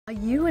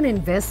Are you an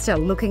investor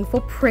looking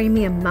for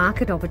premium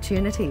market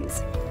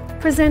opportunities?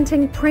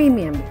 Presenting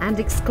premium and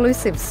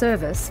exclusive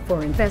service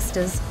for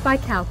investors by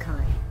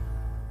Kalkine.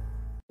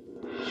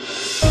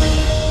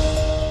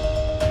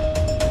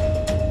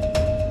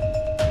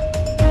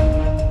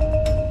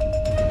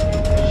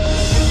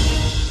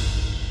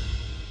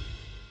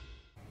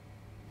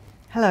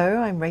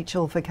 Hello, I'm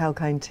Rachel for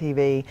Kalkine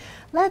TV.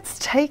 Let's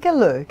take a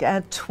look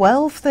at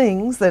 12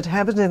 things that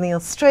happened in the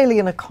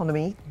Australian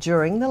economy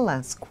during the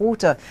last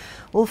quarter.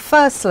 Well,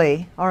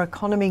 firstly, our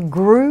economy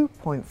grew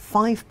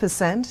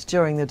 0.5%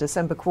 during the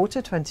December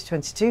quarter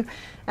 2022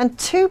 and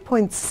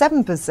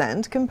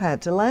 2.7%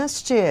 compared to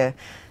last year.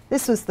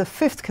 This was the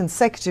fifth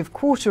consecutive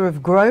quarter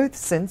of growth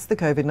since the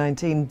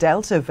COVID-19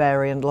 Delta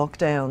variant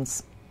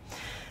lockdowns.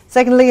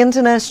 Secondly,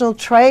 international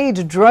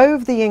trade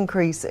drove the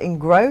increase in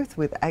growth,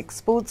 with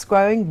exports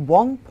growing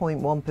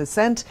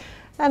 1.1%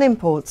 and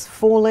imports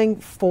falling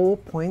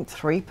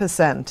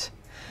 4.3%.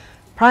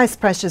 Price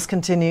pressures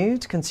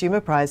continued. Consumer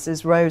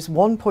prices rose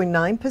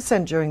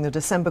 1.9% during the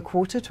December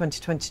quarter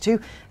 2022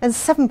 and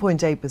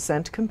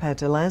 7.8% compared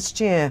to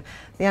last year.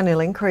 The annual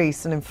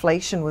increase in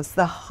inflation was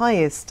the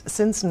highest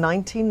since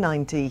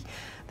 1990.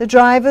 The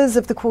drivers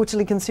of the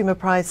quarterly consumer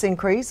price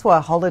increase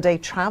were holiday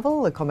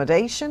travel,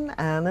 accommodation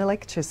and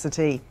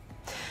electricity.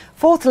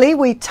 Fourthly,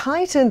 we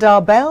tightened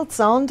our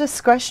belts on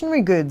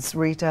discretionary goods.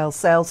 Retail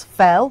sales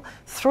fell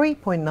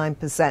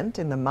 3.9%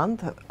 in the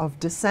month of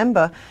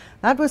December.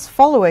 That was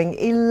following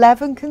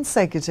 11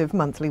 consecutive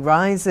monthly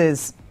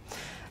rises.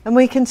 And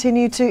we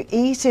continue to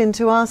eat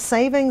into our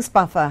savings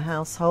buffer.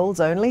 Households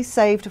only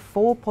saved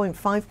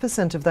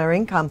 4.5% of their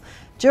income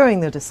during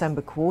the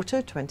December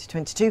quarter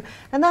 2022,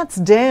 and that's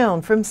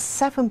down from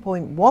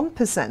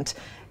 7.1%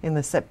 in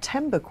the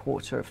September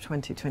quarter of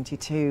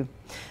 2022.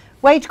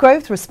 Wage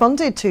growth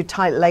responded to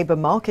tight labour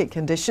market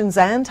conditions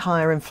and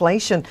higher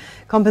inflation.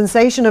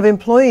 Compensation of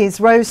employees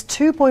rose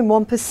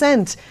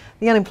 2.1%.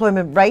 The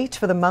unemployment rate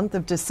for the month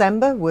of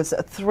December was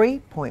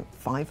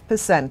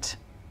 3.5%.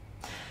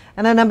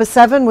 And at number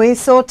 7, we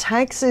saw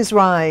taxes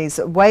rise.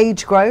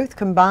 Wage growth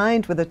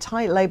combined with a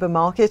tight labour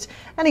market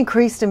and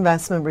increased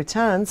investment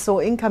returns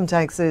saw income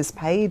taxes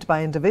paid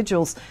by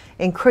individuals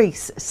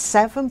increase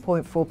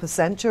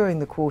 7.4% during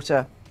the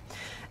quarter.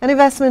 And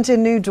investment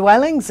in new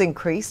dwellings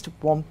increased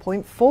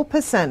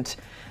 1.4%.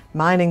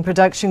 Mining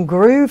production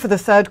grew for the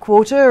third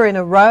quarter in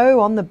a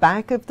row on the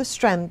back of the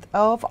strength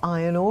of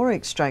iron ore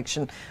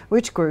extraction,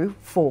 which grew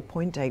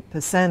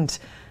 4.8%.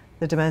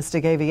 The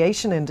domestic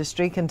aviation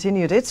industry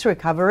continued its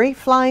recovery,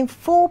 flying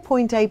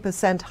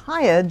 4.8%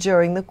 higher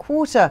during the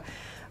quarter,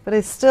 but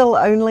is still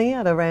only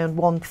at around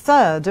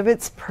 1/3 of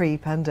its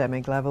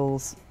pre-pandemic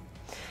levels.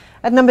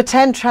 At number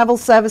 10, travel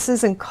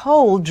services and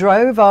coal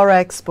drove our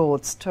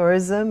exports.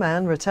 Tourism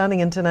and returning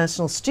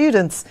international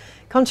students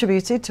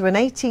contributed to an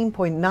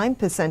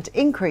 18.9%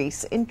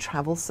 increase in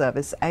travel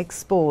service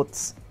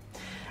exports.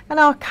 And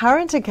our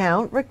current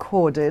account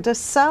recorded a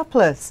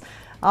surplus.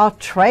 Our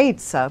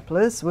trade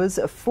surplus was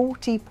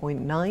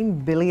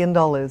 $40.9 billion,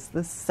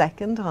 the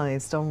second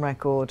highest on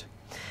record.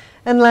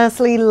 And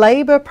lastly,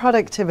 labour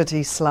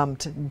productivity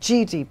slumped.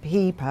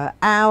 GDP per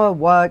hour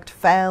worked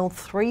fell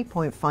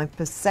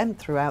 3.5%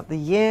 throughout the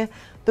year,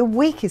 the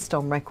weakest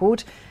on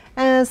record,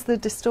 as the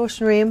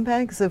distortionary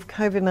impacts of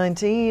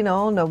COVID-19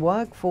 on a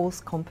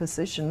workforce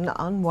composition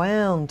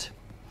unwound.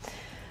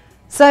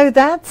 So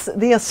that's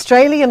the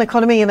Australian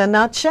economy in a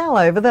nutshell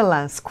over the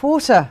last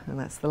quarter. And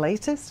that's the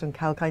latest on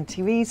Kalkine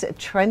TV's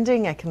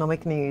Trending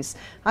Economic News.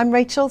 I'm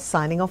Rachel,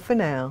 signing off for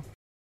now.